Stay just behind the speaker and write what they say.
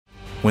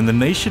When the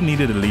nation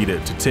needed a leader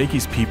to take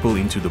his people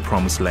into the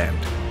promised land,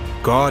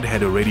 God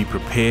had already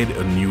prepared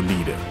a new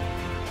leader,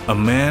 a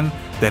man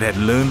that had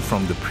learned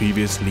from the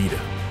previous leader,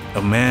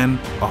 a man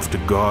after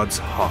God's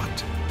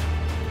heart.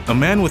 A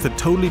man with a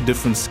totally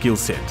different skill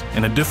set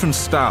and a different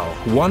style,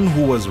 one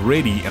who was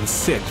ready and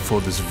set for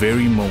this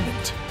very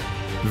moment.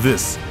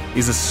 This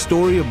is a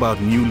story about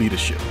new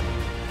leadership.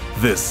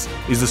 This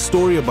is a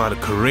story about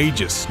a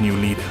courageous new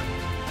leader.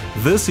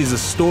 This is a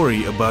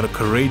story about a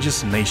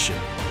courageous nation.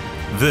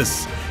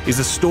 This is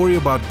a story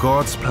about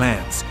God's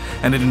plans,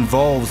 and it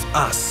involves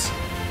us.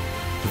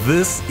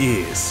 This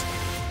is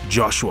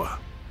Joshua,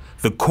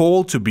 the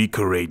call to be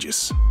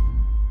courageous.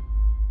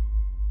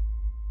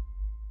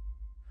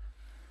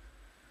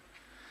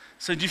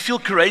 So do you feel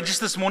courageous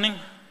this morning?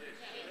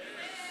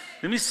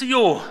 Let me see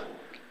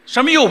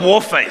show me your war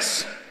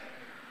face.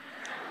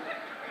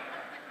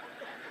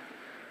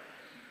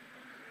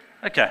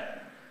 Okay.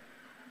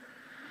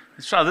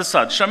 Let's try this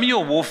side. Show me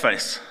your war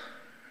face.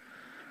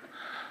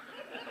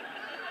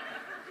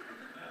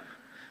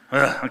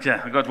 Okay,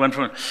 I got one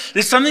from it.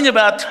 There's something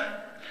about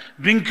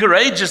being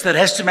courageous that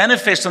has to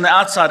manifest on the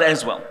outside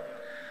as well.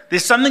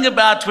 There's something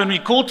about when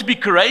we're called to be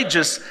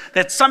courageous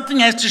that something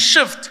has to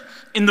shift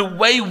in the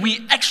way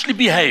we actually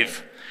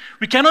behave.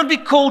 We cannot be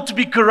called to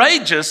be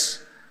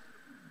courageous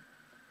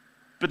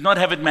but not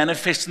have it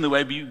manifest in the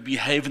way we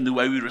behave and the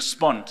way we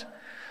respond.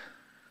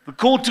 We're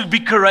called to be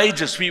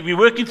courageous. We're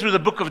working through the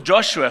book of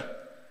Joshua,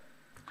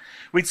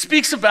 where it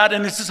speaks about,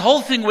 and it's this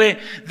whole thing where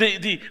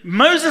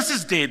Moses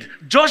is dead,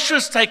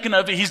 Joshua's taken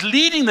over, he's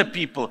leading the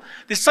people.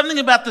 There's something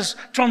about this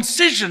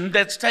transition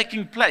that's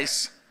taking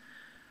place.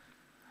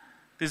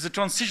 There's a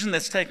transition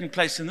that's taking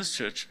place in this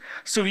church.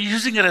 So we're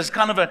using it as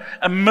kind of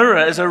a mirror,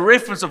 as a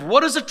reference of what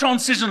does a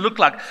transition look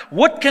like?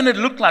 What can it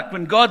look like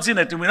when God's in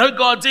it? And we know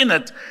God's in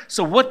it,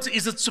 so what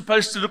is it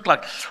supposed to look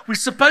like? We're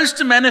supposed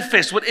to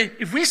manifest.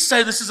 If we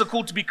say this is a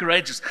call to be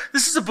courageous,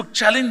 this is a book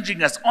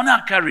challenging us on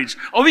our courage.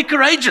 Are we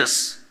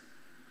courageous?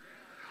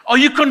 Are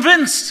you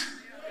convinced?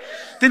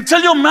 Then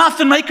tell your mouth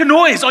and make a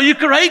noise. Are you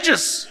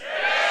courageous?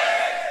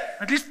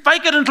 At least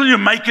fake it until you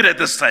make it at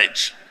this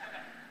stage.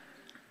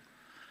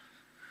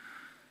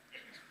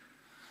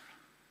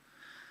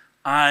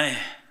 I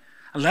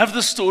love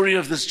the story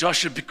of this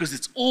Joshua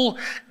because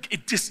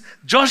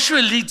Joshua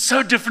leads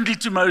so differently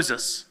to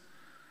Moses.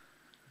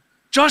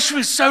 Joshua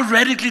is so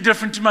radically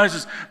different to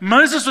Moses.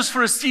 Moses was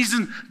for a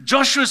season,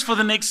 Joshua is for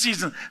the next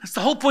season. That's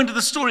the whole point of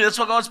the story. That's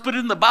why God's put it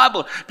in the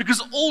Bible,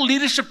 because all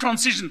leadership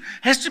transition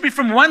has to be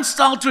from one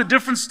style to a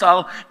different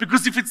style,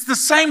 because if it's the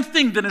same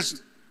thing, then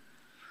it's...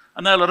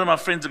 I know a lot of my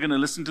friends are going to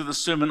listen to the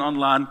sermon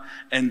online,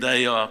 and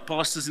they are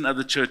pastors in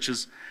other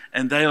churches,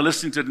 and they are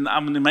listening to it, and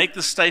I'm going to make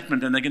this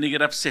statement, and they're going to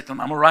get upset,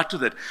 and I'm all right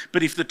with it.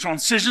 But if the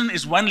transition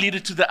is one leader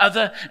to the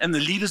other, and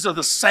the leaders are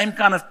the same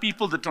kind of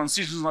people, the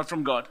transition is not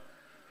from God.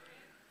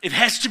 It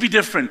has to be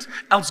different,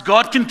 else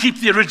God can keep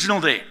the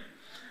original there.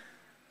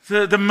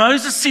 The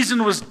Moses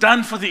season was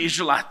done for the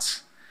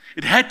Israelites.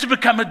 It had to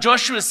become a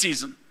Joshua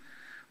season.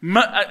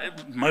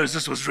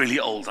 Moses was really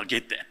old, I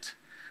get that.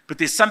 But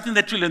there's something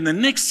that will, and the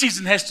next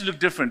season has to look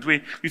different.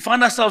 We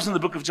find ourselves in the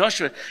book of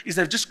Joshua, is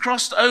they've just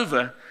crossed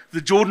over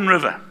the Jordan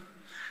River.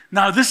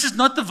 Now, this is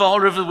not the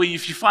Vaal River where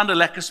if you find a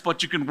lacquer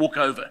spot, you can walk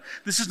over.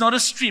 This is not a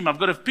stream. I've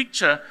got a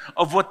picture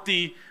of what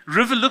the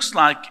river looks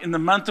like in the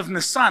month of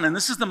Nisan, and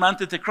this is the month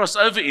that they cross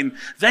over in.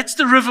 That's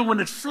the river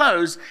when it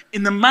flows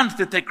in the month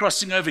that they're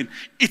crossing over in.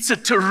 It's a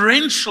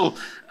torrential,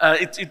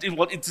 it's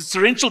a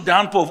torrential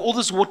downpour of all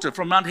this water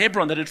from Mount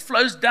Hebron that it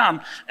flows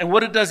down, and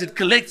what it does, it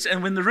collects,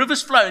 and when the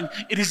river's flowing,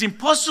 it is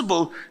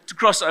impossible to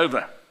cross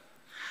over.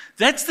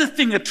 That's the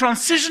thing. A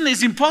transition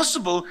is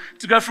impossible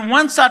to go from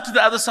one side to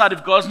the other side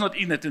if God's not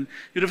in it. And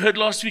you'd have heard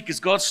last week is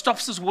God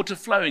stops this water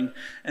flowing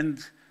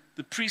and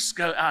the priests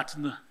go out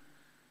and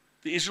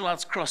the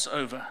Israelites cross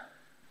over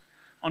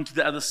onto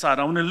the other side.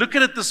 I want to look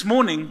at it this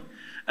morning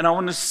and I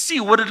want to see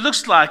what it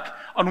looks like.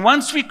 And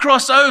once we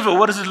cross over,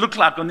 what does it look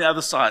like on the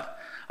other side?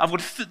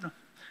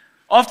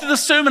 After the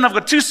sermon, I've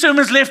got 2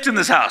 sermons left in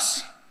this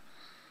house.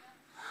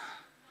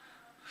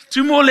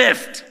 2 more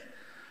left.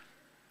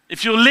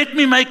 If you'll let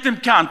me make them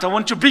count, I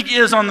want your big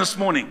ears on this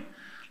morning.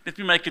 Let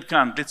me make it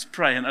count. Let's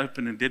pray and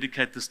open and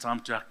dedicate this time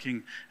to our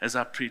King as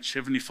I preach.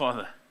 Heavenly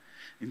Father,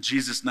 in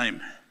Jesus'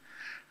 name,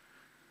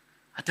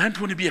 I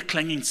don't want to be a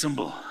clanging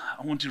cymbal.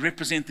 I want to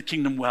represent the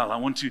kingdom well. I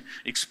want to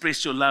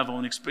express your love. I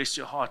want to express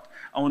your heart.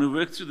 I want to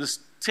work through this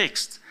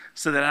text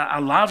so that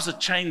our lives are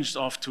changed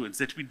afterwards,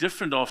 that we're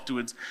different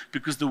afterwards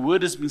because the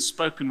word has been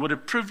spoken. What a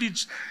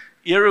privileged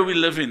era we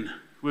live in,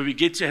 where we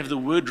get to have the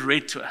word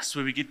read to us,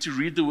 where we get to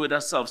read the word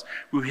ourselves,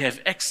 where we have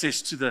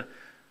access to the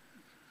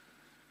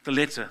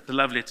letter, the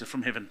love letter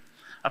from heaven.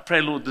 I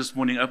pray, Lord, this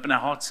morning, open our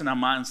hearts and our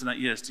minds and our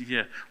ears to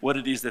hear what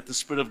it is that the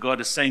Spirit of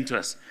God is saying to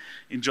us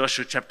in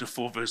Joshua chapter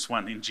 4, verse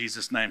 1, in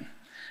Jesus' name.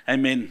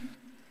 Amen.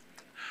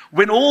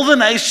 When all the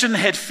nation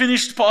had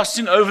finished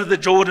passing over the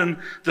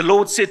Jordan, the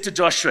Lord said to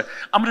Joshua,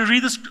 I'm going to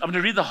read this. I'm going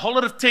to read the whole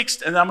lot of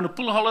text, and I'm going to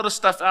pull a whole lot of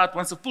stuff out.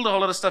 Once I've pulled a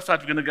whole lot of stuff out,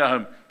 we're going to go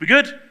home. We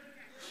good?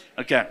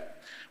 Okay.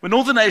 When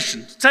all the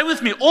nation, say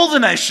with me, all the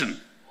nation.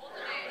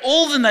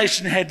 all the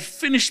nation had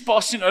finished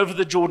passing over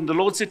the Jordan, the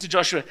Lord said to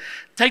Joshua,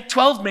 take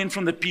 12 men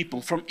from the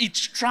people, from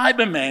each tribe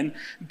a man,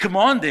 and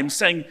command them,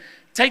 saying,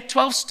 take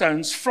 12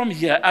 stones from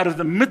here, out of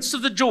the midst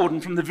of the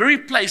Jordan, from the very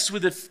place where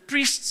the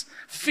priest's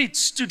feet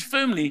stood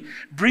firmly,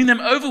 bring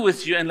them over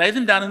with you and lay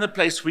them down in the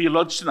place where you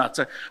lodged tonight.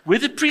 So where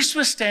the priests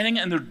were standing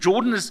and the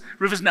Jordan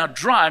river is now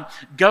dry,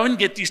 go and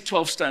get these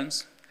 12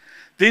 stones.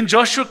 Then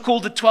Joshua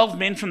called the 12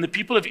 men from the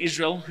people of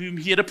Israel, whom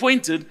he had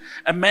appointed,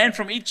 a man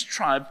from each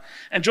tribe.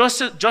 And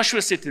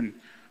Joshua said to him,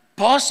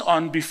 pass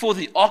on before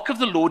the ark of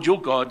the Lord your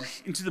God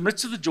into the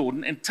midst of the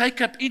Jordan, and take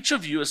up each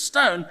of you a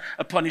stone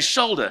upon his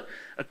shoulder,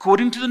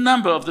 according to the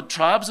number of the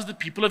tribes of the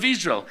people of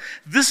Israel.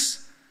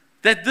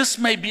 That this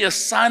may be a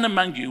sign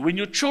among you. When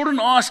your children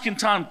ask in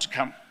time to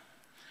come,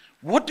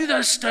 what do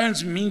those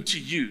stones mean to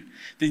you?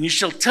 Then you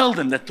shall tell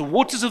them that the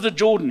waters of the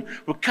Jordan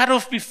were cut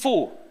off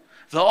before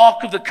the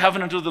ark of the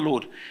covenant of the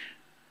Lord.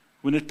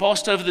 When it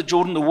passed over the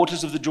Jordan, the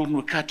waters of the Jordan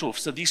were cut off.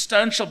 So these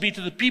stones shall be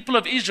to the people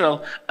of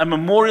Israel a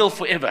memorial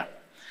forever.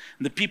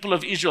 And the people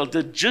of Israel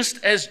did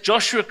just as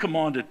Joshua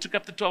commanded, took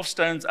up the 12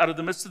 stones out of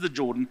the midst of the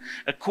Jordan,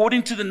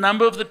 according to the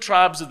number of the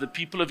tribes of the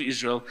people of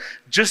Israel,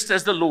 just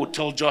as the Lord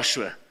told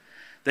Joshua.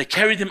 They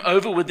carried them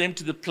over with them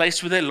to the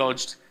place where they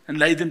lodged and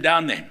laid them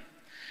down there.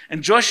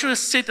 And Joshua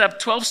set up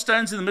 12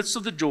 stones in the midst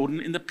of the Jordan,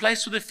 in the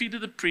place where the feet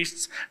of the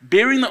priests,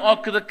 bearing the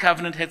ark of the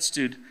covenant, had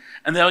stood.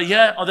 And they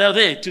are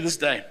there to this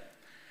day.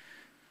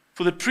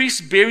 For the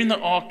priests bearing the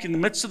ark in the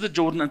midst of the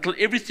Jordan, until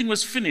everything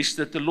was finished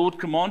that the Lord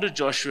commanded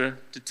Joshua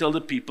to tell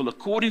the people,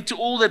 according to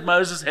all that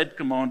Moses had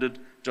commanded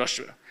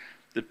Joshua.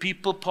 The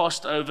people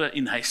passed over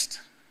in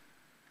haste.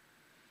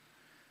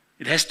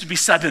 It has to be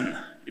sudden.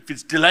 If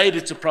it's delayed,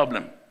 it's a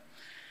problem.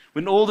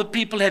 When all the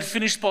people had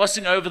finished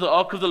passing over the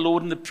ark of the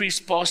Lord, and the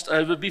priests passed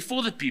over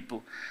before the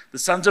people, the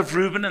sons of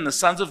Reuben and the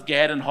sons of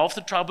Gad and half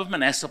the tribe of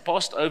Manasseh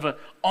passed over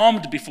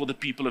armed before the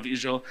people of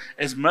Israel,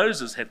 as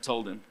Moses had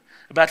told them.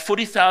 About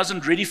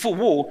 40,000 ready for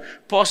war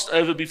passed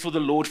over before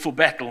the Lord for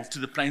battle to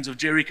the plains of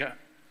Jericho.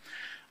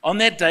 On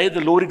that day, the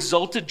Lord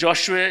exalted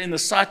Joshua in the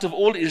sight of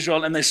all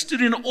Israel, and they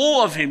stood in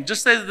awe of him,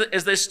 just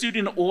as they stood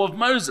in awe of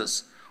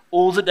Moses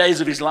all the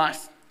days of his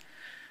life.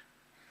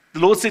 The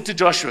Lord said to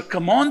Joshua,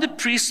 command the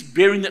priests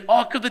bearing the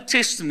ark of the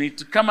testimony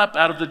to come up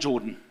out of the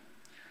Jordan.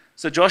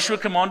 So Joshua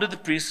commanded the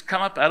priests,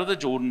 come up out of the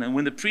Jordan. And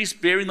when the priests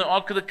bearing the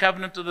ark of the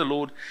covenant of the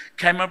Lord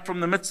came up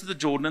from the midst of the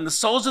Jordan, and the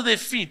soles of their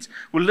feet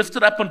were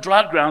lifted up on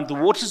dry ground, the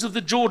waters of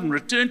the Jordan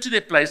returned to their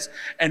place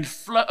and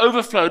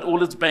overflowed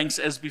all its banks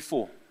as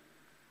before.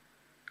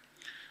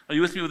 Are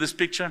you with me with this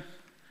picture?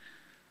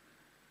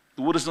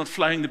 The water's not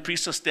flowing, the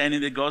priests are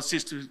standing there. God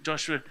says to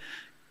Joshua,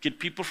 get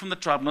people from the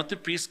tribe, not the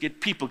priests, get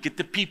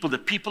the people. The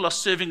people are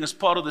serving as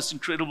part of this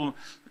incredible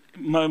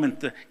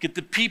moment. Get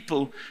the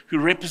people who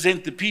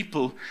represent the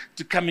people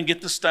to come and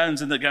get the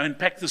stones, and they go and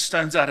pack the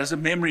stones out as a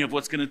memory of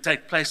what's going to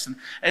take place. And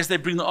as they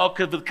bring the Ark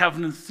of the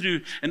Covenant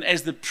through, and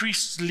as the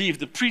priests leave,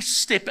 the priests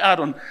step out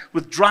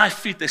with dry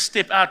feet. They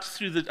step out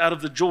out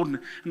of the Jordan,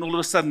 and all of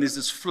a sudden there's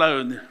this flow,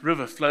 and the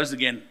river flows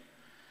again.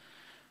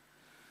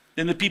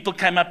 Then the people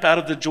came up out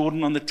of the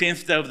Jordan on the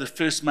 10th day of the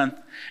first month,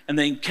 and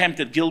they encamped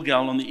at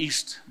Gilgal on the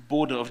east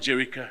border of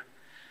Jericho.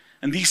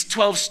 And these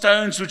 12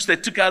 stones which they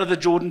took out of the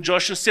Jordan,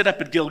 Joshua set up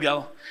at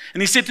Gilgal.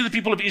 And he said to the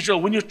people of Israel,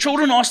 when your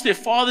children ask their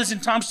fathers in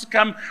times to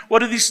come, what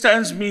do these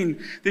stones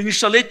mean? Then you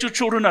shall let your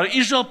children know,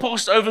 Israel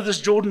passed over this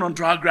Jordan on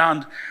dry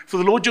ground. For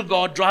the Lord your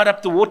God dried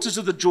up the waters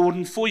of the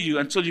Jordan for you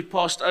until you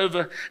passed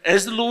over,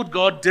 as the Lord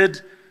God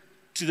did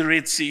to the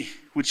Red Sea,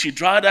 which he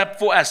dried up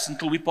for us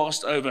until we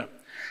passed over.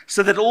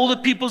 So that all the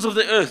peoples of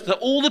the earth,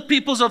 all the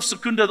peoples of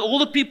Secunda, all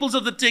the peoples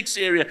of the Tex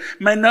area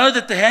may know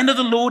that the hand of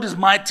the Lord is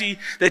mighty,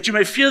 that you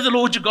may fear the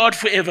Lord your God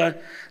forever.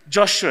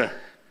 Joshua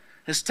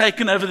has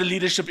taken over the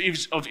leadership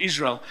of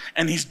Israel,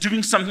 and he's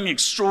doing something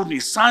extraordinary.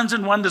 Signs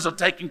and wonders are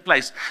taking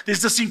place.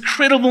 There's this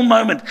incredible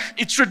moment.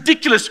 It's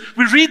ridiculous.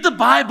 We read the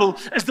Bible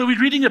as though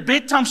we're reading a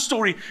bedtime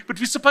story, but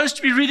we're supposed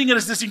to be reading it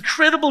as this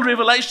incredible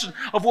revelation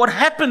of what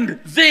happened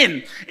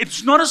then.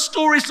 It's not a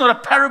story, it's not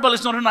a parable,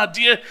 it's not an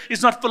idea,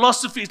 it's not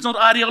philosophy, it's not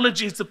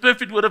ideology, it's the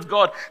perfect word of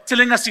God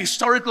telling us a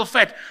historical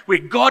fact where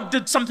God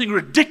did something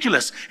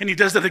ridiculous, and he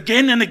does it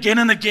again and again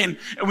and again,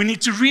 and we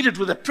need to read it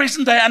with a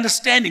present day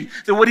understanding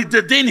that what he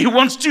did then, he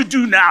wants to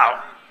do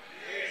now.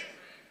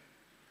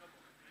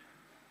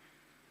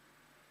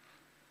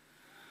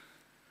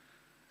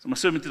 So my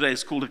sermon today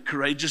is called A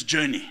Courageous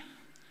Journey,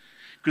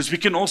 because we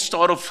can all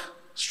start off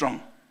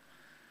strong,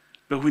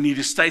 but we need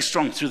to stay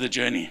strong through the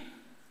journey.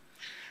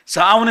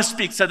 So I want to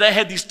speak. So they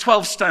had these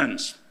 12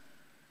 stones.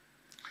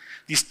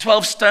 These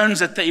 12 stones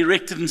that they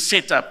erected and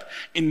set up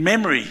in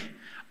memory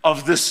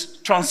of this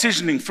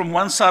transitioning from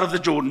one side of the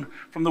Jordan,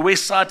 from the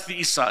west side to the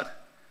east side.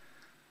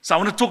 So I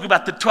want to talk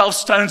about the 12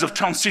 stones of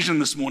transition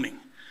this morning.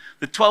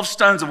 The 12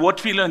 stones of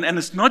what we learn. And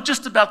it's not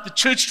just about the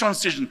church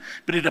transition,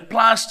 but it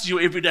applies to your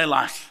everyday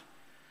life.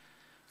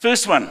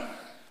 First one,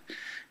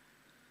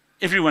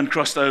 everyone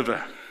crossed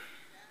over.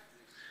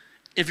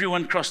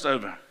 Everyone crossed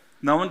over.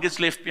 No one gets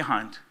left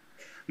behind.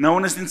 No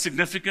one is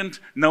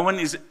insignificant. No one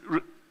is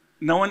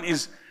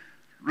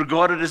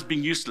regarded as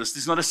being useless.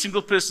 There's not a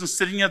single person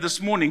sitting here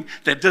this morning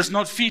that does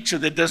not feature,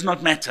 that does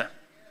not matter.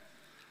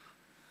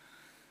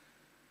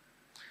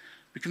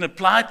 We can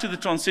apply it to the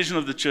transition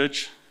of the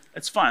church.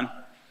 It's fine.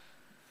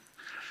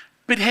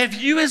 But have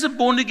you as a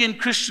born-again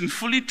Christian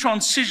fully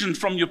transitioned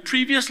from your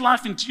previous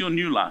life into your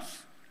new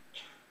life?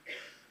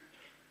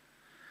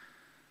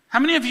 How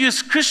many of you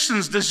as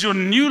Christians does your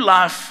new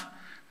life,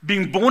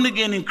 being born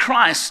again in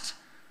Christ,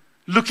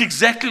 look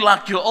exactly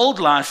like your old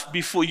life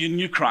before you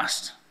knew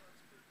Christ?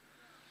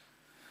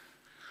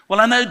 Well,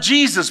 I know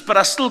Jesus, but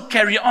I still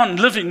carry on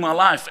living my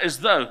life as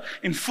though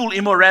in full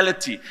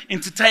immorality,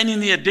 entertaining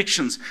the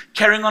addictions,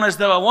 carrying on as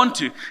though I want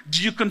to.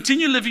 Do you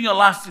continue living your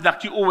life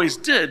like you always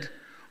did,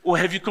 or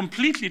have you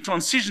completely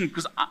transitioned?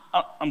 Because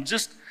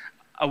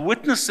I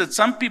witness that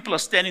some people are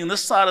standing on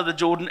this side of the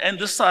Jordan and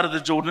this side of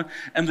the Jordan,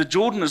 and the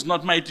Jordan is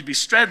not made to be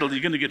straddled. You're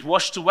going to get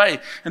washed away,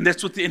 and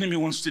that's what the enemy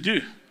wants to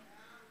do.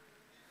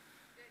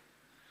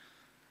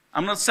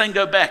 I'm not saying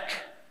go back.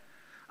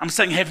 I'm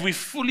saying, have we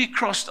fully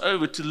crossed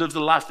over to live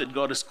the life that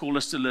God has called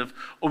us to live,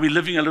 or are we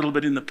living a little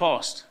bit in the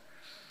past?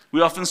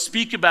 We often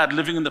speak about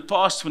living in the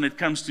past when it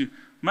comes to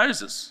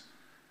Moses.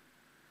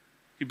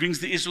 He brings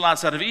the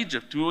Israelites out of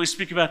Egypt. We always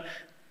speak about,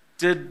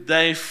 did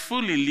they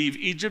fully leave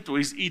Egypt, or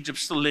is Egypt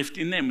still left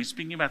in them? We're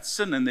speaking about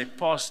sin and their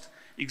past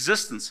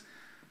existence.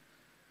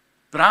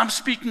 But I'm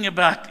speaking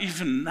about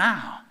even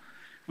now,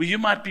 where you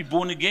might be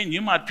born again,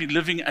 you might be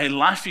living a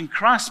life in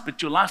Christ,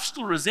 but your life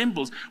still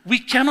resembles. We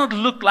cannot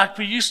look like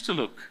we used to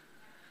look.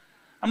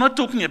 I'm not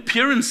talking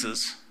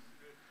appearances,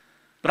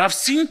 but I've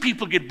seen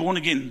people get born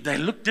again. They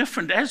look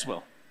different as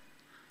well.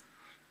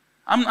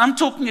 I'm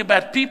talking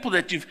about people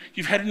that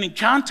you've had an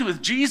encounter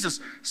with Jesus,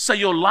 so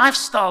your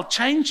lifestyle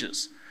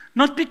changes.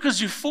 Not because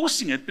you're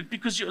forcing it, but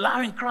because you're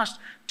allowing Christ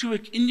to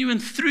work in you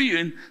and through you,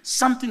 and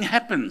something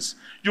happens.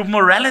 Your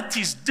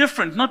morality is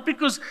different, not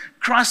because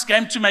Christ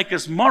came to make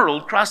us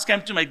moral, Christ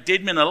came to make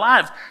dead men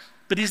alive,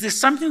 but is there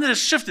something that has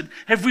shifted?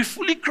 Have we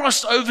fully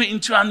crossed over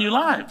into our new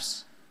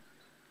lives?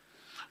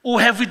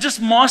 Or have we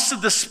just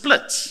mastered the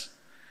splits,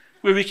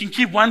 where we can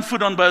keep one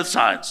foot on both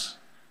sides?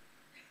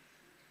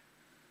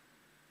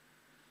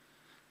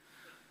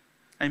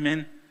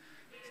 Amen?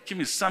 Give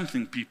me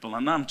something, people. I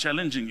know I'm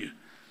challenging you,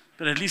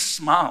 but at least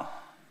smile.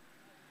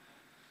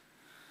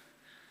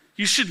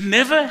 You should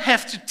never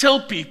have to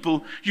tell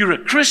people you're a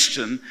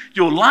Christian.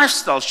 Your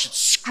lifestyle should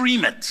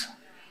scream it.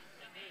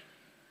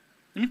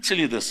 Let me tell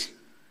you this.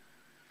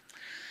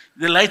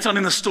 Then later on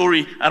in the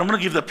story, I don't want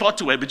to give the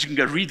plot away, but you can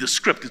go read the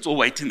script. It's all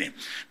waiting there.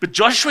 But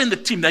Joshua and the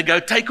team, they go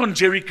take on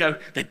Jericho.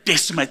 They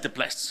decimate the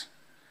place.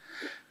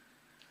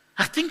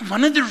 I think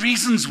one of the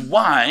reasons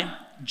why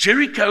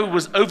Jericho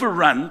was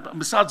overrun,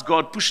 besides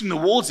God pushing the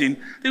walls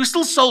in, there were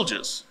still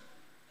soldiers.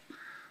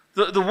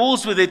 The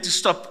walls were there to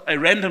stop a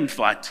random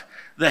fight.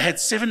 They had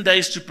 7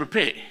 days to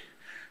prepare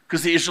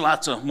because the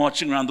Israelites are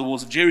marching around the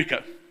walls of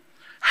Jericho.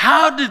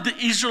 How did the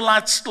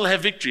Israelites still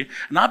have victory?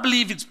 And I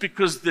believe it's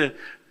because the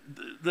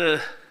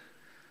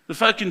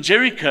folk in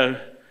Jericho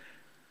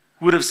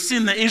would have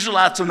seen the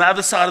Israelites on the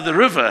other side of the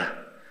river,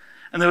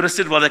 and they would have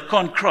said, well, they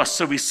can't cross,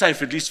 so we're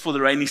safe, at least for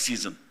the rainy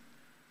season.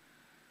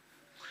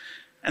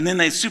 And then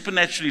they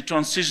supernaturally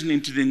transition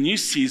into the new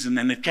season,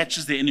 and it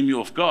catches the enemy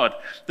off guard.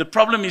 The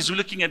problem is we're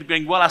looking at it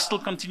going, well, I still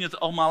continue to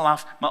old my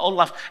old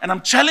life, and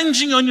I'm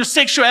challenging you on your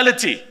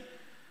sexuality.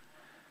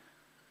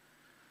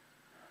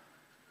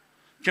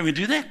 Can we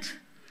do that?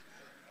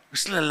 We're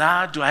still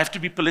allowed. Do I have to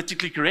be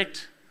politically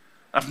correct?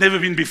 I've never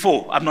been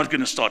before. I'm not going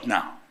to start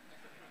now.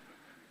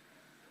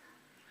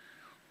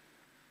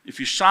 If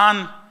you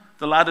shine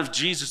the light of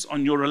Jesus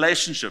on your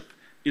relationship,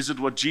 is it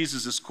what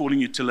Jesus is calling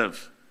you to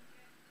live?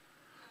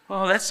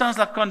 Well, that sounds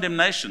like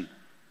condemnation.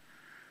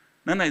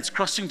 No, it's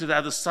crossing to the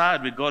other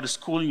side where God is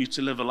calling you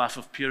to live a life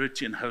of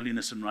purity and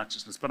holiness and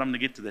righteousness. But I'm going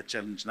to get to that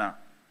challenge now.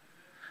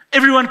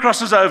 Everyone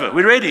crosses over.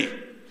 We ready?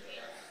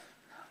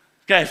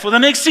 Okay, for the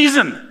next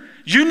season,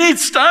 you need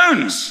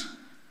stones.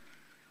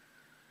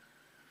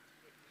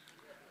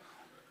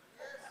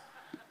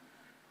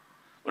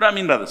 What do I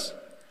mean by this?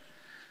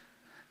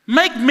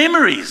 Make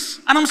memories.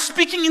 And I'm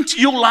speaking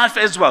into your life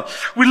as well.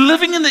 We're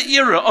living in the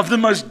era of the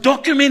most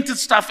documented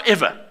stuff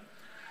ever.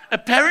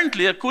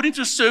 Apparently, according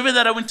to a survey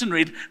that I went and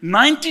read,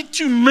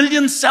 92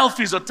 million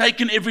selfies are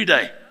taken every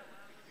day.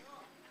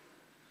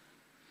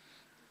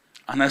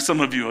 I know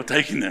some of you are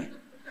taking them.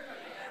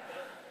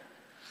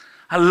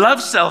 I love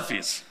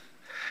selfies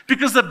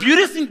because the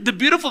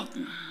beautiful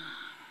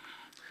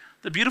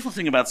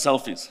thing about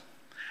selfies,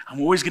 I'm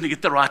always going to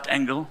get the right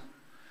angle,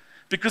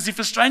 because if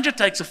a stranger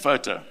takes a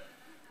photo,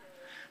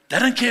 they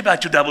don't care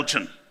about your double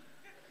chin.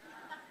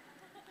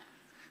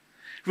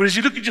 Whereas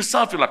you look at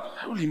yourself, you're like,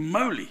 holy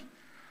moly,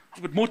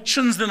 I've got more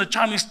chins than a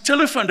Chinese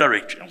telephone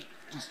directory.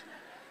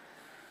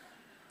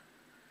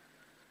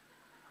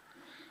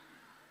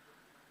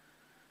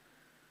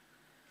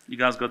 You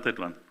guys got that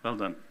one. Well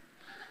done.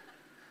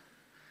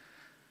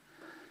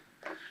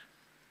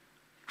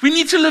 We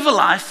need to live a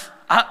life.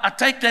 I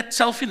take that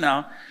selfie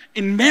now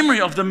in memory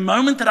of the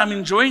moment that I'm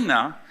enjoying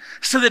now,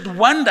 so that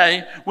one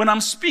day when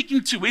I'm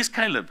speaking to, where's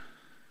Caleb?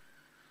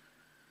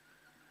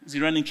 Is he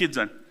running Kids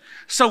Zone?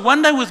 So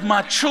one day with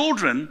my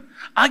children,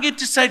 I get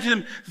to say to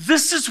them,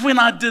 this is when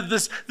I did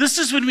this. This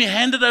is when we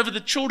handed over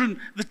the children,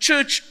 the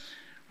church,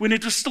 when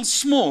it was still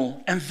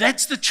small. And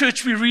that's the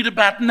church we read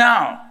about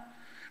now.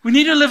 We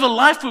need to live a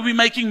life where we're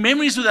making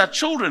memories with our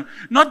children,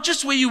 not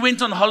just where you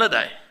went on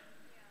holiday.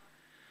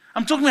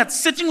 I'm talking about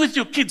sitting with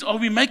your kids. Are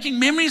we making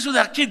memories with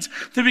our kids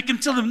that we can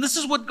tell them, this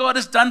is what God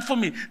has done for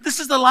me. This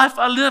is the life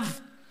I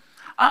live.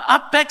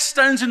 I pack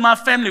stones in my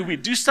family. We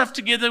do stuff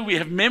together. We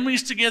have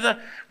memories together.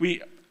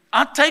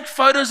 I take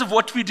photos of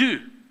what we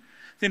do.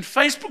 Then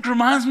Facebook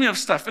reminds me of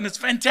stuff, and it's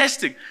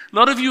fantastic. A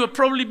lot of you are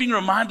probably being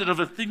reminded of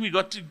a thing we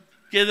got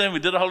together, and we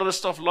did a whole lot of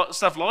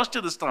stuff last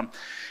year this time.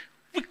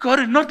 We've got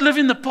to not live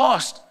in the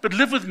past, but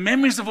live with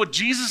memories of what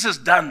Jesus has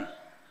done.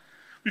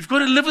 We've got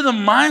to live with a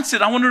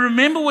mindset. I want to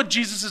remember what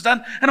Jesus has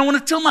done, and I want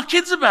to tell my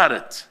kids about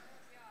it.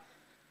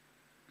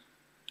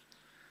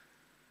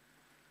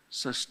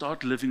 So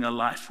start living a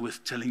life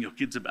worth telling your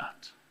kids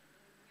about.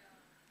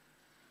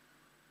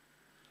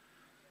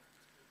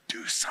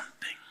 Do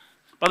something.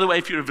 By the way,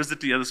 if you're a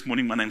visitor here this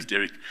morning, my name's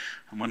Derek.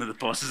 I'm one of the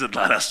pastors at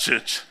Lighthouse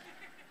Church.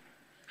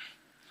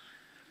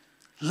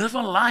 Live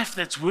a life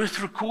that's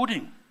worth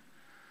recording.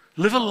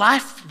 Live a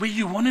life where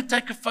you want to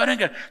take a photo and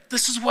go,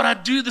 this is what I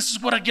do, this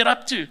is what I get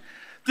up to.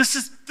 This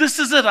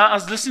is it. I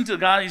was listening to a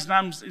guy, his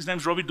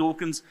name's Robbie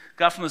Dawkins,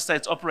 guy from the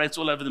States, operates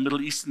all over the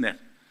Middle East and that.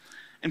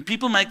 And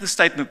people make the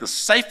statement, the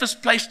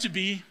safest place to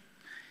be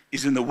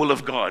is in the will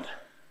of God.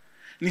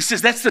 And he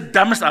says, that's the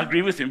dumbest, I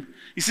agree with him.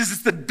 He says,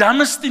 it's the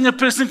dumbest thing a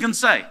person can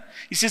say.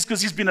 He says,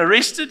 because he's been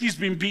arrested, he's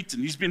been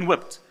beaten, he's been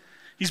whipped.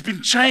 He's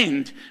been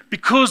chained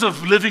because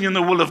of living in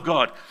the will of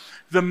God.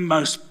 The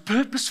most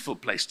purposeful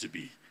place to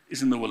be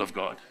is in the will of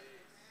God.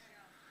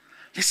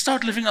 Let's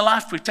start living a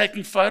life. We're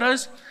taking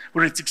photos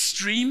where it's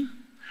extreme,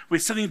 where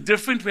it's something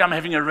different, where I'm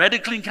having a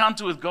radical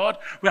encounter with God,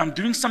 where I'm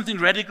doing something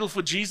radical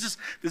for Jesus.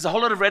 There's a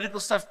whole lot of radical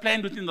stuff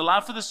planned within the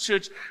life of this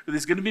church, where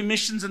there's going to be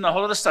missions and a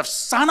whole lot of stuff.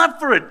 Sign up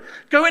for it.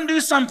 Go and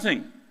do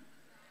something.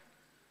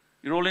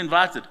 You're all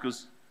invited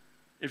because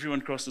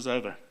everyone crosses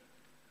over.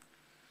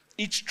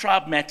 Each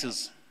tribe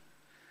matters.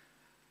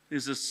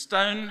 There's a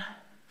stone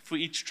for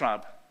each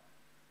tribe.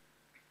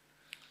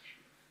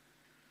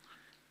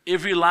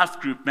 Every life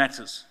group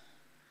matters.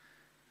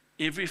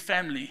 Every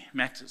family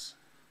matters.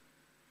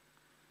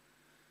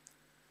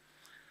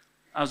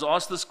 I was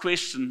asked this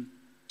question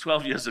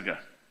 12 years ago.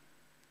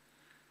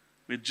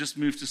 We had just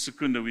moved to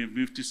Secunda. We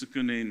moved to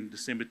Secunda in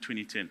December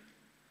 2010.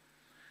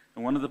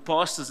 And one of the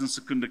pastors in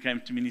Secunda came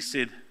to me and he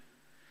said,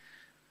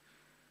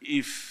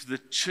 if the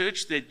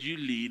church that you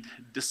lead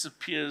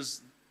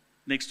disappears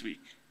next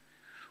week,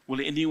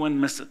 will anyone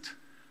miss it?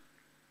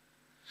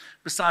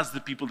 Besides the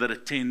people that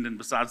attend and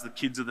besides the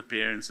kids of the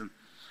parents.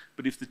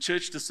 But if the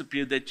church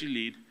disappeared that you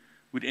lead,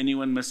 would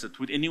anyone miss it?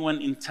 Would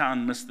anyone in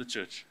town miss the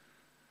church?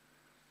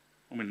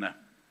 I mean, no.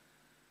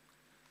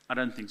 I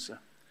don't think so.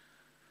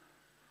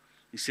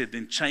 He said,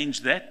 then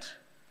change that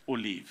or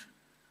leave.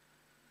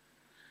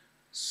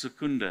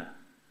 Secunda,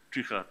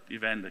 Trichardt,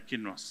 Evander,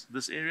 Kinross,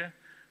 this area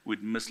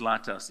would miss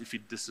Lighthouse if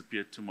it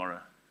disappeared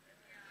tomorrow.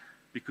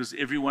 Because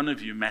every one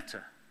of you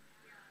matter.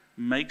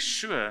 Make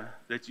sure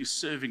that you're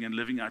serving and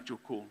living out your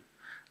call.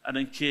 I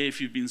don't care if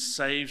you've been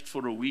saved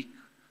for a week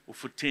or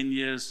for 10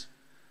 years.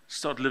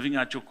 Start living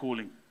out your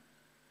calling.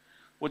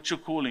 What's your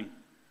calling?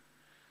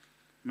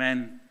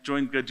 Man,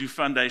 go do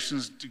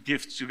foundations, do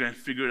gifts, you're going to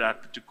figure it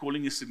out. But your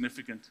calling is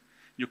significant.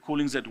 Your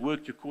calling's at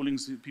work, your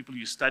calling's the people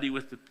you study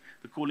with,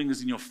 the calling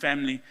is in your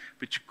family,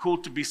 but you're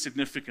called to be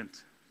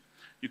significant.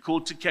 You're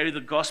called to carry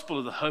the gospel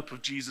of the hope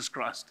of Jesus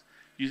Christ.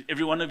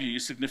 Every one of you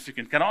is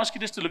significant. Can I ask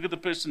you just to look at the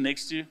person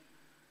next to you?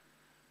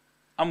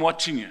 I'm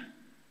watching you.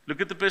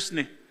 Look at the person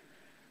there.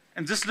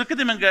 And just look at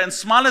them and go and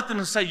smile at them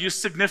and say, you're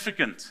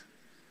significant.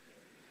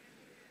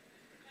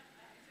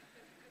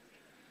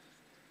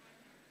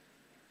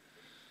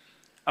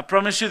 I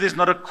promise you there's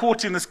not a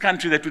court in this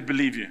country that would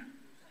believe you.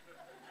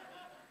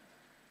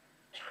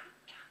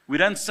 We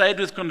don't say it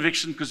with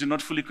conviction because we're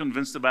not fully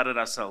convinced about it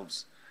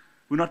ourselves.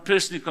 We're not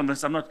personally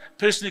convinced. I'm not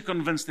personally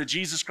convinced that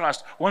Jesus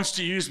Christ wants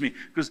to use me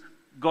because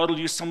God will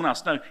use someone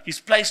else. No, He's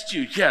placed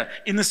you here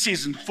in the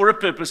season for a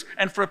purpose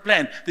and for a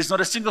plan. There's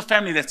not a single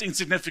family that's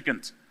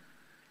insignificant.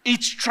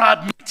 Each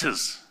tribe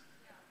matters.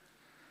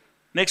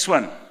 Next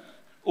one.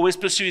 Always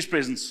pursue His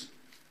presence.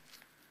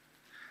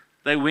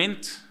 They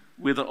went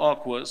where the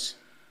ark was.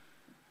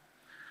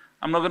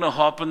 I'm not going to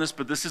harp on this,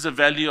 but this is a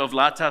value of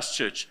Lighthouse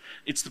Church.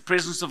 It's the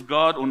presence of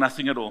God or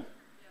nothing at all.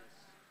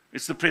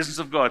 It's the presence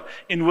of God.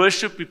 In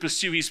worship, we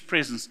pursue His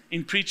presence.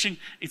 In preaching,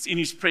 it's in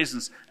His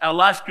presence. Our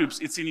life groups,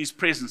 it's in His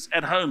presence.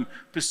 At home,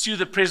 pursue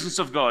the presence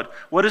of God.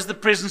 What does the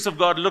presence of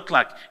God look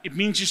like? It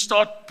means you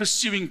start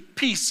pursuing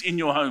peace in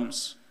your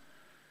homes.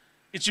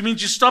 It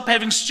means you stop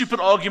having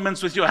stupid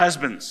arguments with your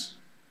husbands.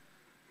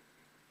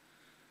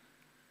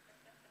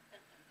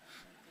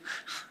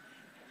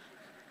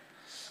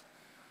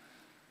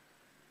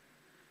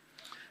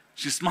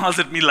 She smiles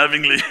at me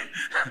lovingly.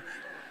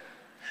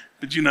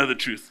 But you know the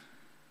truth.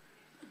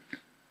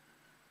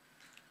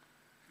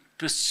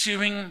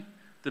 Pursuing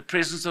the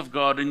presence of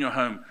God in your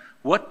home.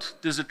 What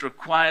does it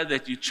require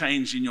that you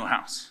change in your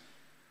house?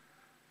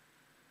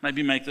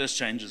 Maybe make those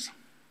changes.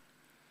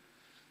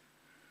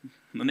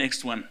 The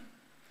next one.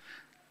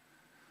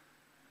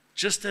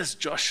 Just as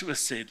Joshua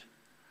said,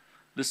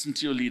 listen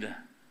to your leader.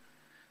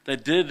 They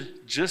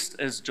did just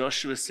as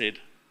Joshua said.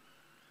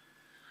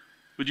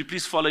 Would you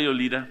please follow your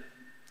leader?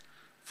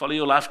 Follow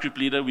your life group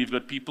leader. We've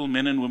got people,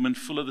 men and women,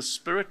 full of the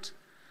Spirit,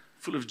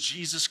 full of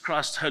Jesus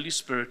Christ, Holy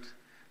Spirit.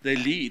 They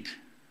lead,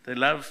 they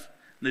love,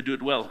 and they do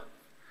it well.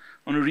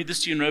 I want to read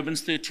this to you in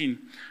Romans 13.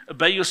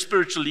 Obey your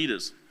spiritual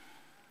leaders.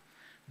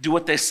 Do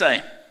what they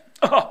say.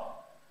 Oh.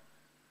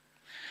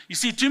 You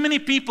see, too many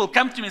people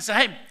come to me and say,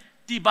 hey,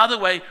 Dee, by the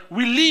way,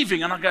 we're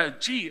leaving. And I go,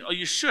 gee, are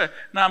you sure?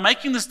 Now, I'm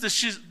making this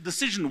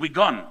decision, we're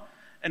gone.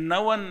 And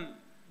no one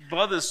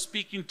bothers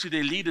speaking to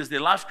their leaders, their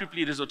life group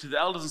leaders, or to the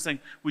elders and saying,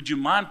 would you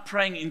mind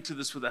praying into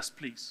this with us,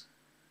 please?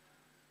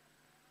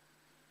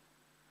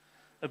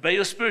 Obey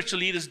your spiritual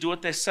leaders, do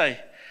what they say.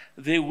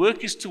 Their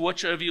work is to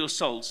watch over your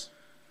souls.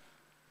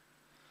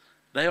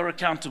 They are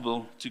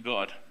accountable to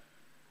God.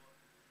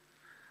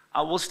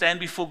 I will stand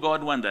before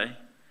God one day,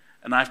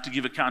 and I have to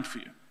give account for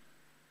you.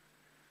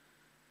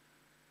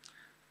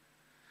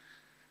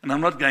 And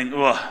I'm not going,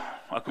 oh,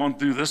 I can't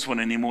do this one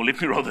anymore.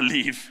 Let me rather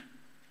leave.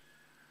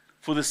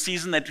 For the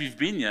season that we've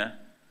been here,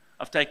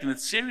 I've taken it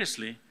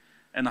seriously,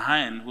 and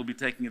Hein will be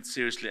taking it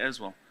seriously as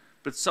well.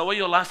 But so are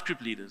your life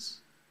group leaders.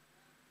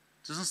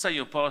 It doesn't say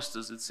your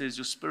pastors, it says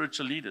your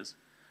spiritual leaders.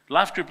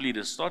 Life group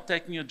leaders, start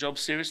taking your job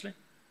seriously.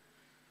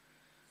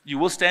 You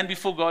will stand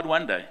before God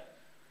one day.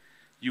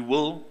 You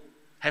will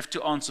have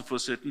to answer for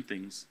certain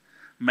things.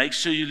 Make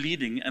sure you're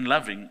leading and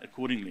loving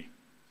accordingly.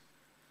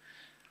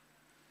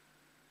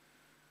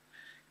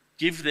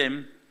 Give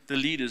them, the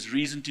leaders,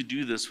 reason to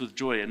do this with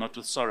joy and not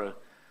with sorrow.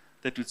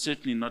 That would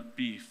certainly not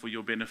be for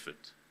your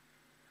benefit.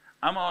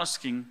 I'm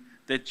asking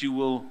that you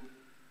will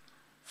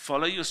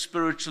follow your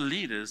spiritual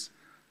leaders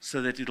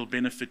so that it'll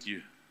benefit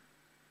you.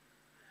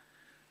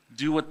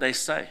 Do what they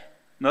say.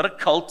 Not a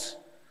cult.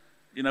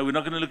 You know, we're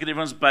not going to look at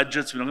everyone's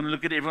budgets. We're not going to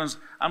look at everyone's.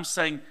 I'm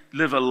saying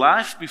live a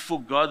life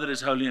before God that is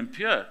holy and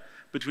pure.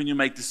 But when you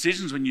make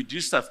decisions, when you do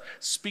stuff,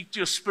 speak to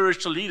your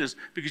spiritual leaders,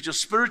 because your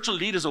spiritual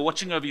leaders are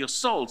watching over your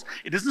souls.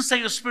 It doesn't say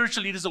your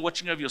spiritual leaders are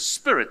watching over your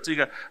spirit. So you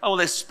go, oh, well,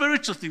 they're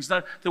spiritual things.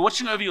 No, they're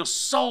watching over your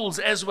souls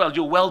as well,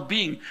 your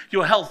well-being,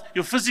 your health,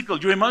 your physical,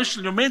 your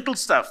emotional, your mental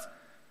stuff.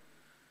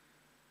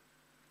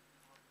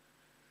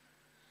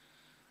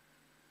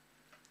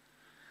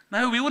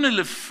 No, we want to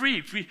live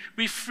free.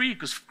 We're free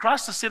because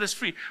Christ has set us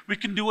free. We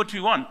can do what we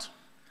want.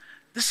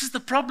 This is the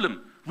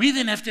problem. We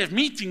then have to have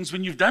meetings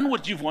when you've done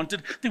what you've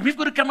wanted. Then we've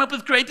got to come up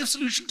with creative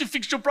solutions to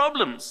fix your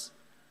problems.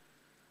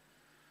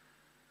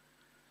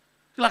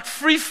 You're like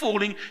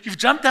free-falling. You've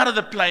jumped out of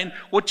the plane.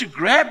 What you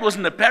grabbed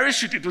wasn't a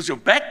parachute. It was your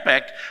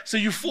backpack. So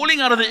you're falling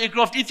out of the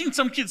aircraft, eating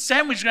some kid's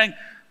sandwich, going,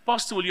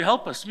 Pastor, will you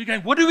help us? And we're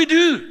going, what do we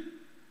do?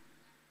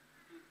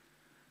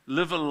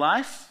 Live a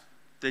life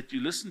that you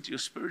listen to your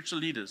spiritual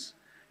leaders.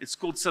 It's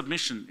called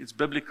submission. It's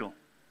biblical.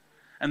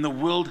 And the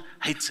world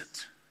hates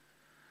it.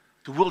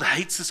 The world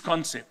hates this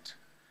concept.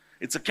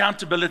 It's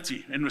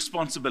accountability and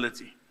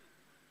responsibility.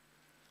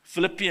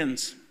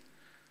 Philippians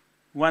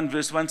 1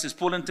 verse 1 says,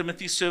 Paul and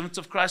Timothy, servants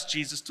of Christ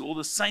Jesus, to all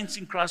the saints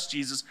in Christ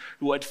Jesus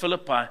who are at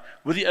Philippi,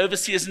 with the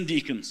overseers and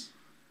deacons.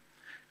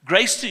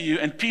 Grace to you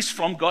and peace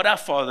from God our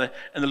Father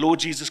and the Lord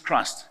Jesus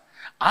Christ.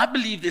 I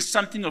believe there's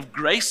something of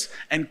grace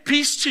and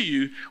peace to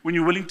you when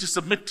you're willing to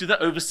submit to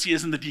the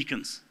overseers and the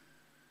deacons.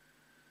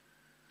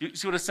 You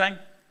see what it's saying?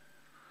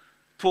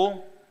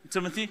 Paul,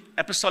 Timothy,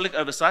 apostolic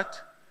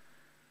oversight.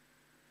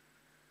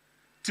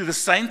 To the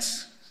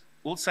saints,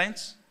 all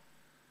saints,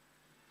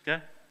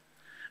 okay?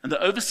 And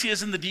the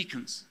overseers and the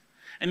deacons.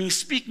 And he's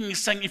speaking,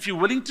 he's saying, if you're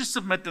willing to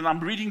submit, and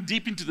I'm reading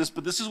deep into this,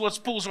 but this is what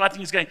Paul's writing,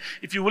 he's going,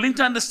 if you're willing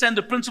to understand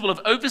the principle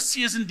of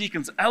overseers and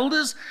deacons,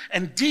 elders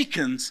and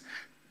deacons,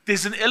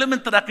 there's an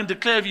element that I can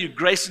declare of you,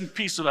 grace and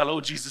peace of our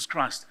Lord Jesus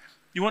Christ.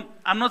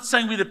 I'm not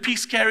saying we're the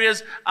peace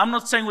carriers. I'm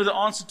not saying we're the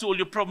answer to all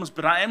your problems,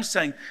 but I am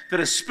saying that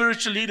as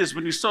spiritual leaders,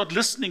 when we start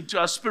listening to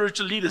our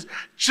spiritual leaders,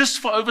 just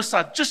for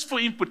oversight, just for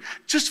input,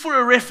 just for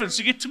a reference,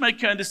 you get to make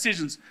your own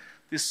decisions.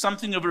 There's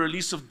something of a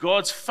release of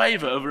God's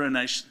favor over a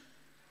nation.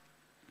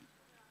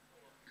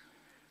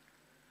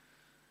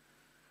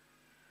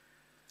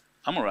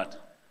 I'm all right.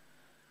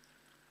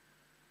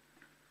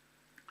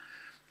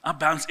 I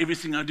bounce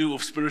everything I do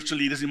off spiritual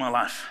leaders in my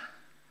life.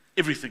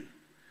 Everything.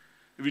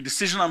 Every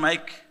decision I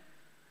make.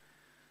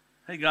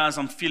 Hey guys,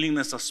 I'm feeling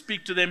this. I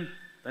speak to them.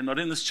 They're not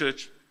in this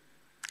church.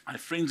 I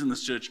have friends in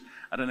this church.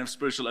 I don't have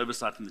spiritual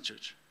oversight in the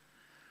church.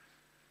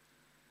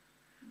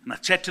 And I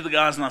chat to the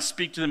guys and I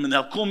speak to them and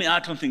they'll call me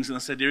out on things and I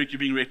say, Derek, you're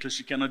being reckless.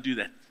 You cannot do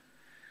that.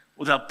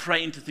 Or they'll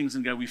pray into things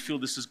and go, we feel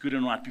this is good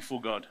and right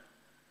before God.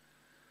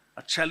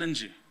 I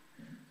challenge you.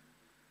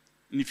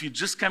 And if you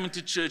just come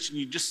into church and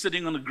you're just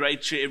sitting on a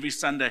great chair every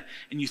Sunday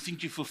and you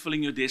think you're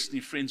fulfilling your destiny,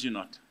 friends, you're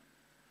not.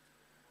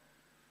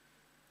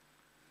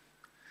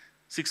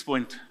 6th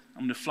point.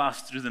 I'm going to fly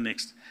through the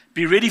next.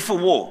 Be ready for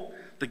war.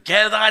 The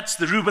Gadites,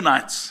 the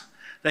Reubenites,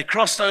 they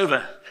crossed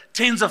over.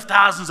 tens of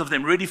thousands of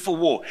them ready for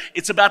war.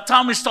 It's about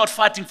time we start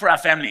fighting for our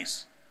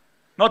families.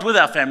 Not with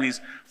our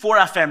families, for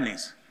our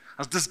families.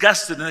 I was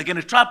disgusted, and they're going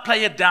to try to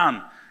play it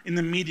down in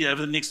the media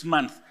over the next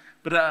month.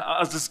 But I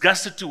was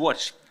disgusted to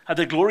watch how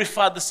they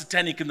glorified the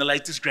satanic in the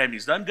latest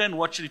Grammys. Don't go and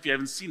watch it if you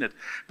haven't seen it.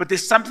 But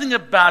there's something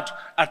about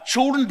our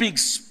children being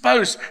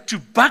exposed to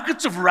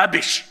buckets of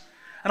rubbish.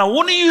 And I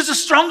want to use a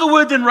stronger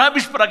word than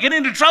rubbish, but I get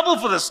into trouble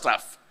for this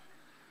stuff.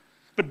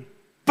 But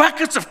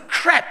buckets of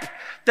crap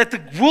that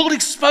the world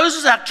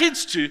exposes our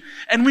kids to,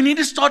 and we need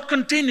to start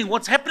contending.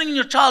 What's happening in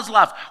your child's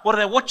life? What are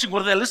they watching?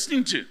 What are they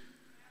listening to?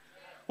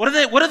 What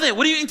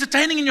are you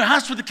entertaining in your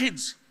house with the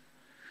kids?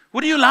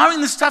 What are you allowing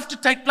this stuff to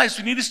take place?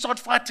 We need to start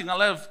fighting. I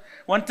love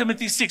 1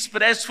 Timothy 6.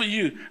 But as for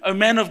you, O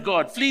man of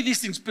God, flee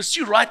these things,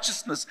 pursue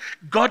righteousness,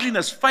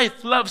 godliness,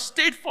 faith, love,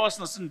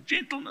 steadfastness, and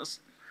gentleness.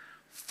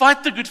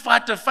 Fight the good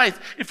fight of faith.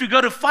 If you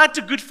go to fight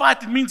a good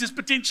fight, it means it's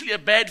potentially a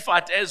bad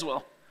fight as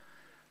well.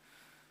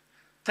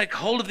 Take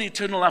hold of the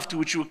eternal life to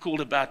which you were called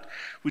about,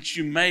 which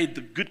you made the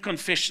good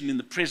confession in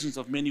the presence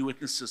of many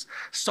witnesses.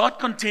 Start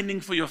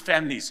contending for your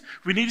families.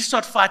 We need to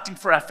start fighting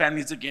for our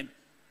families again.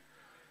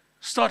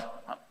 I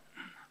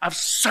have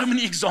so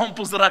many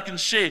examples that I can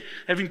share,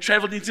 having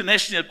traveled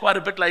internationally quite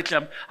a bit lately.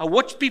 I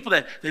watch people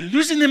that they're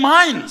losing their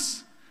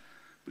minds.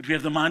 But we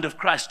have the mind of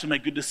Christ to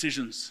make good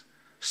decisions.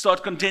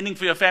 Start contending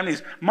for your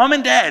families. Mom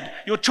and dad,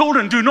 your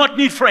children do not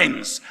need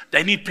friends.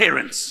 They need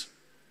parents.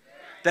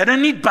 They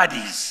don't need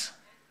buddies.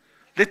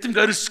 Let them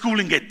go to school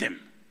and get them.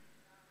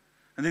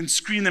 And then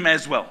screen them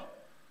as well.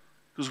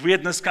 Because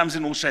weirdness comes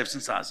in all shapes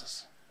and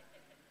sizes.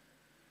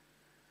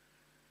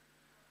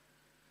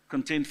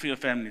 Contend for your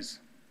families.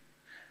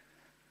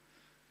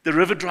 The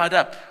river dried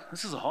up.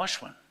 This is a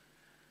harsh one.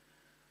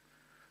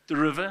 The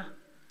river,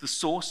 the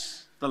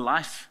source, the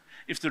life.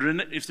 If the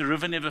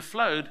river never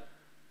flowed,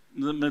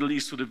 the Middle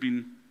East would have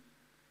been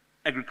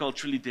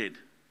agriculturally dead.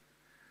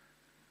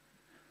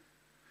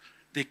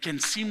 There can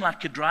seem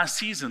like a dry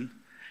season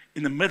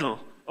in the middle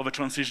of a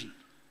transition.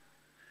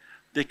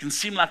 They can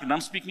seem like, and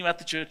I'm speaking about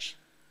the church,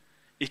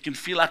 it can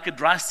feel like a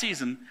dry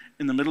season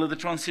in the middle of the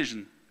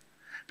transition.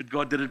 But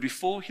God did it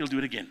before, He'll do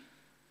it again.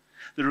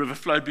 The river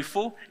flowed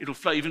before, it'll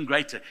flow even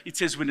greater. It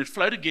says when it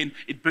flowed again,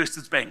 it burst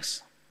its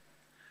banks.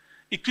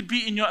 It could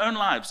be in your own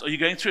lives. Are you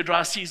going through a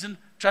dry season?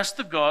 Trust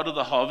the God of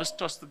the harvest,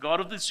 trust the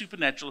God of the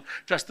supernatural,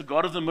 trust the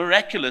God of the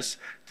miraculous,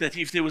 that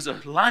if there was a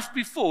life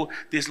before,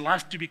 there's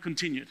life to be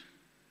continued.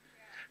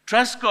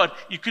 Trust God.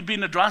 You could be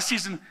in a dry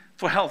season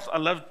for health. I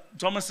love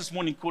Thomas this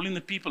morning calling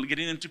the people,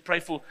 getting them to pray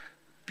for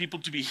people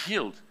to be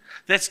healed.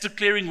 That's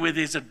declaring where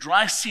there's a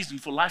dry season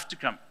for life to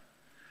come.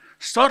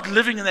 Start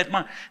living in that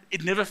mind.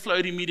 It never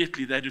flowed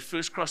immediately. They had to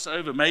first cross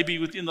over. Maybe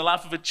within the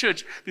life of a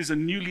church, there's a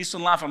new lease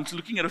on life. I'm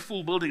looking at a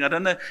full building. I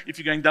don't know if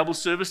you're going double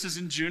services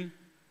in June.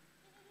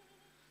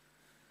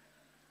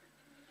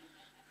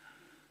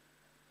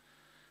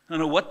 I don't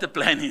know what the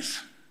plan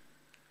is.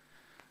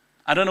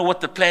 I don't know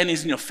what the plan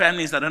is in your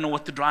families. I don't know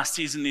what the dry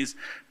season is.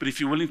 But if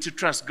you're willing to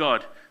trust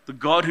God, the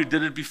God who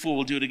did it before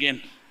will do it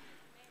again.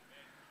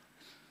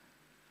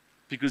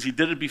 Because He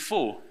did it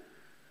before,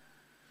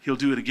 He'll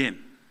do it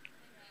again.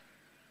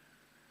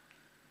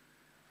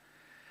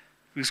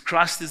 Because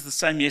Christ is the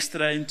same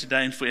yesterday and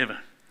today and forever.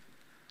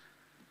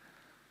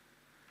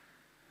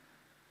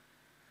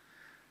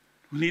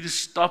 We need to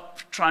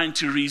stop trying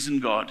to reason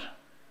God.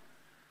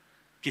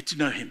 Get to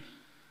know Him.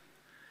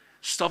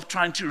 Stop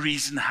trying to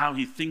reason how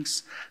He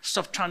thinks.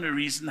 Stop trying to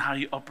reason how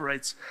He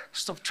operates.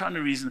 Stop trying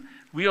to reason.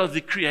 We are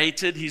the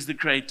created. He's the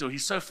creator.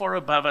 He's so far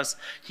above us.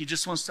 He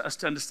just wants us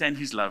to understand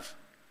His love.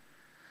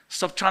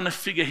 Stop trying to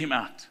figure Him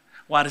out.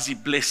 Why does He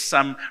bless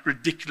some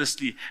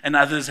ridiculously and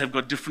others have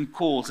got different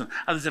calls and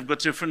others have got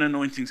different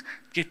anointings?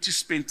 Get to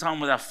spend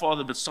time with our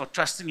Father, but start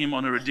trusting Him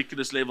on a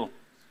ridiculous level.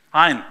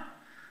 Hein,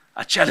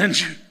 I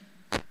challenge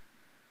you.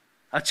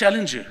 I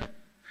challenge you.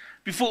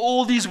 Before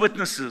all these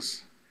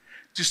witnesses,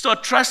 to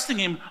start trusting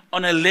Him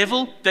on a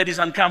level that is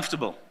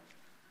uncomfortable.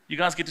 You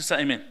guys get to say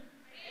amen.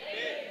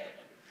 Amen.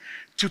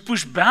 To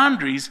push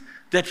boundaries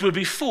that were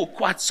before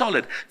quite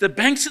solid. The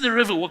banks of the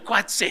river were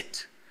quite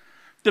set.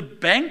 The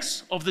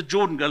banks of the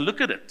Jordan, go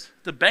look at it.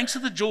 The banks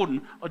of the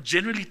Jordan are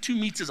generally 2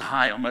 meters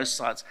high on most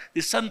sides.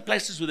 There's some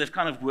places where they've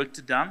kind of worked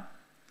it down.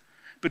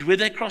 But where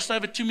they crossed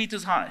over 2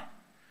 meters high,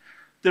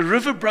 the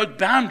river broke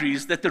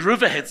boundaries that the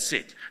river had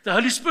set. The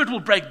Holy Spirit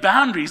will break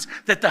boundaries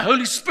that the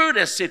Holy Spirit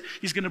has set.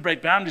 He's going to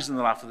break boundaries in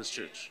the life of this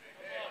church.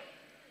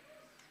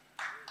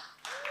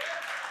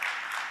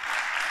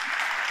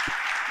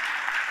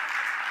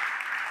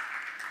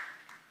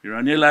 You're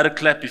only allowed to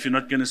clap if you're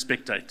not going to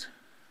spectate.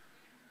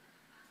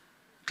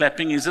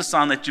 Clapping is a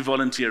sign that you're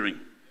volunteering.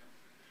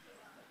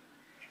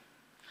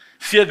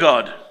 Fear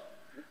God.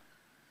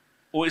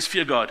 Always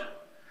fear God.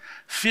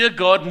 Fear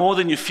God more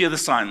than you fear the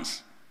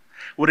signs.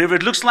 Whatever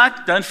it looks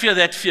like, don't fear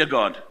that, fear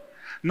God.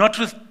 Not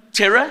with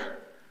terror,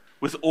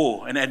 with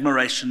awe and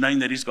admiration, knowing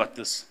that He's got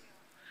this.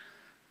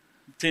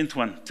 10th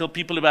one, tell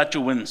people about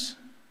your wins.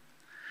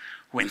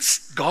 When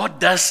God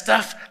does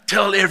stuff,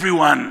 tell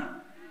everyone.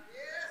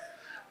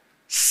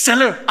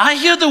 I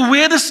hear the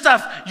weirdest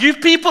stuff. You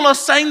people are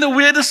saying the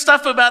weirdest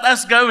stuff about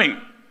us going.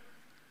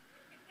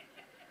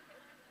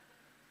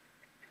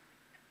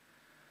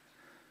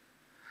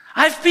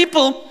 I have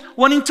people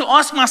wanting to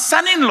ask my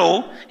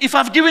son-in-law if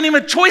I've given him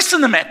a choice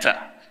in the matter.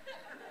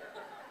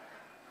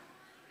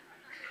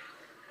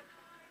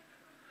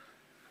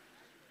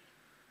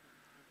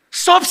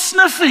 Stop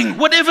sniffing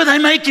whatever they're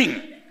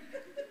making.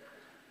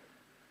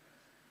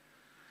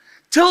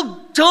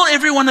 Tell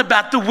everyone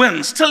about the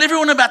wins. Tell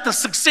everyone about the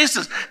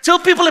successes. Tell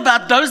people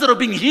about those that are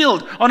being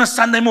healed on a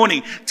Sunday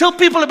morning. Tell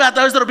people about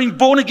those that are being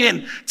born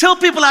again. Tell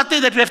people out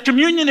there that we have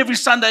communion every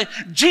Sunday.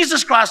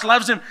 Jesus Christ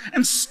loves them.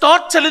 And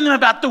start telling them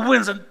about the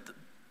wins. And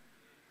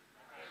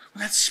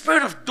when that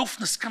spirit of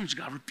doofness comes,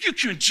 God, I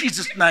rebuke you in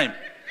Jesus' name.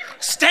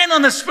 Stand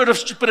on the spirit of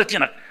stupidity.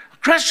 And I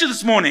crush you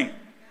this morning.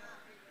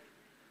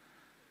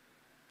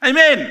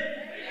 Amen. Amen.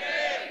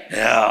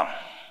 Yeah.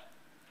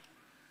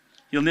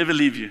 He'll never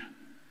leave you.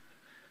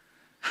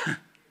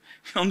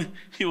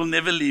 He will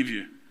never leave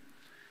you.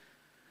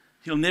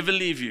 He'll never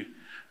leave you.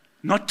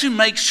 Not to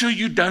make sure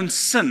you don't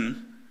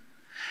sin.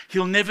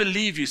 He'll never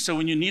leave you. So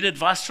when you need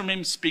advice from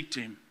him, speak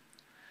to him.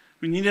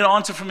 When you need an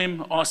answer from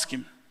him, ask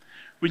him.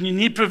 When you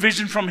need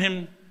provision from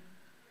him,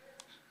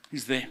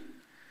 he's there.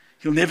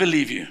 He'll never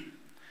leave you.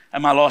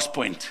 And my last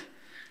point,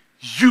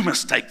 you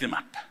must take them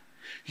up.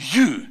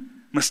 You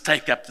must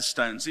take up the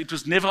stones. It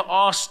was never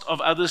asked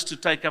of others to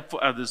take up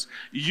for others.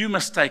 You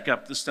must take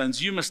up the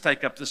stones. You must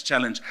take up this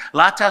challenge.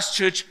 Lighthouse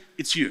Church,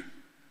 it's you.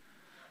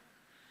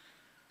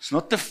 It's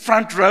not the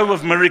front row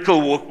of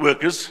miracle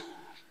workers,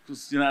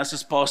 because us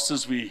as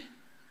pastors, we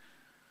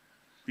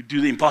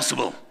do the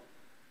impossible.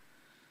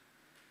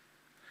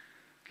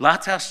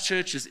 Lighthouse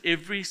Church is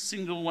every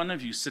single one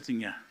of you sitting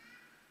here,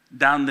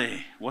 down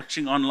there,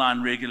 watching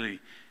online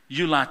regularly.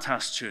 You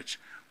Lighthouse Church.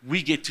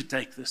 We get to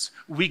take this.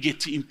 We get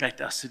to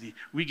impact our city.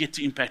 We get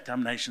to impact our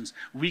nations.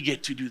 We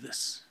get to do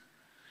this.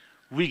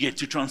 We get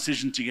to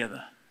transition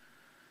together.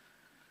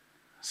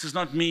 This is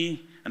not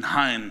me and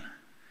Hein.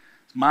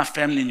 It's my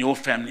family and your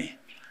family.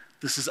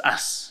 This is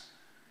us.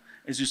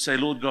 As you say,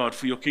 Lord God,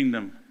 for your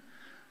kingdom,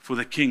 for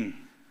the King,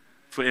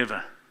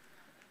 forever.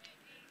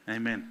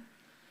 Amen.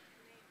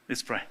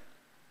 Let's pray.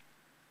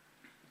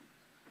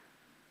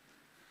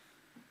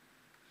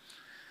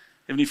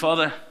 Heavenly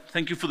Father,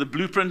 thank you for the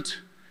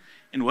blueprint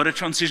in what a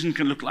transition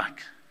can look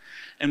like.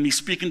 And we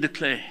speak and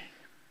declare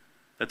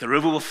that the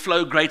river will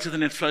flow greater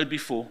than it flowed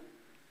before.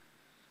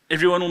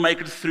 Everyone will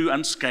make it through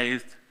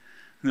unscathed,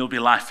 and there will be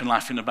life and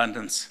life in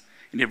abundance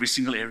in every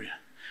single area.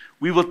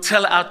 We will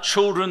tell our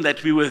children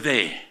that we were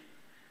there.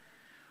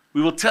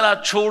 We will tell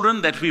our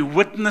children that we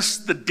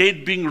witnessed the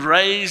dead being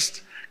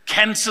raised,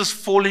 cancers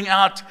falling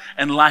out,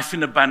 and life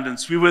in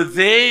abundance. We were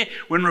there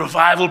when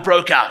revival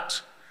broke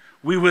out.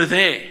 We were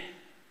there.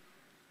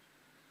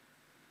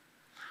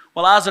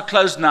 While eyes are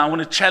closed now, I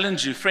want to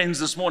challenge you, friends,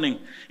 this morning.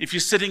 If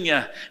you're sitting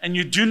here and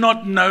you do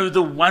not know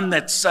the one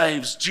that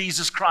saves,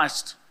 Jesus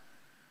Christ,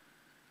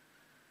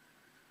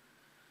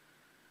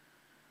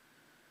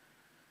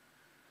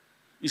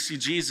 you see,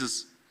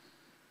 Jesus,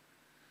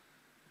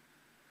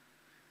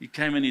 he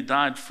came and he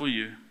died for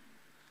you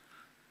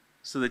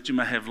so that you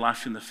may have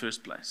life in the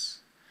first place.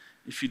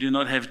 If you do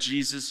not have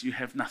Jesus, you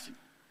have nothing.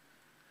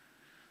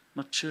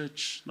 Not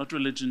church, not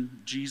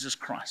religion, Jesus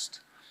Christ.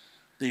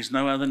 There's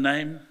no other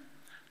name,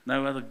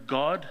 no other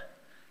God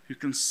who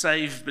can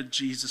save but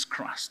Jesus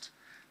Christ.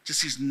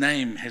 Just his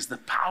name has the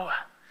power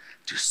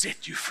to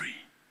set you free.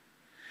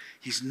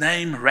 His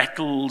name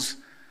rattles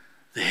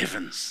the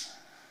heavens.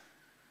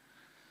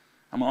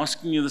 I'm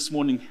asking you this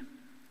morning,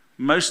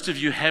 most of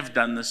you have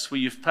done this, where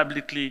you've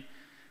publicly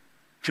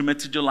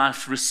committed your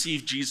life,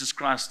 received Jesus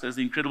Christ as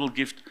the incredible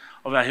gift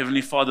of our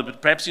Heavenly Father.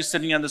 But perhaps you're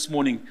sitting here this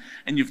morning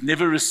and you've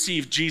never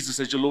received Jesus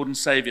as your Lord and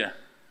Savior.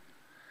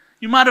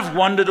 You might have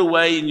wandered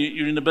away and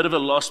you're in a bit of a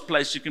lost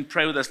place. You can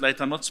pray with us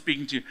later. I'm not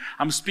speaking to you.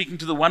 I'm speaking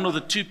to the one or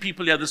the two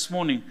people here this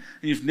morning,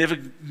 and you've never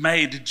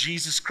made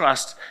Jesus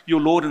Christ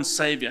your Lord and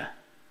Savior.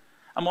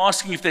 I'm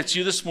asking if that's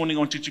you this morning. I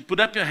want you to put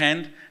up your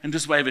hand and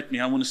just wave at me.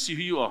 I want to see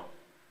who you are.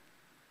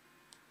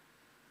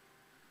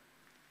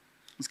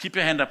 Let's keep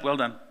your hand up. Well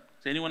done.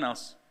 Is there anyone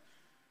else?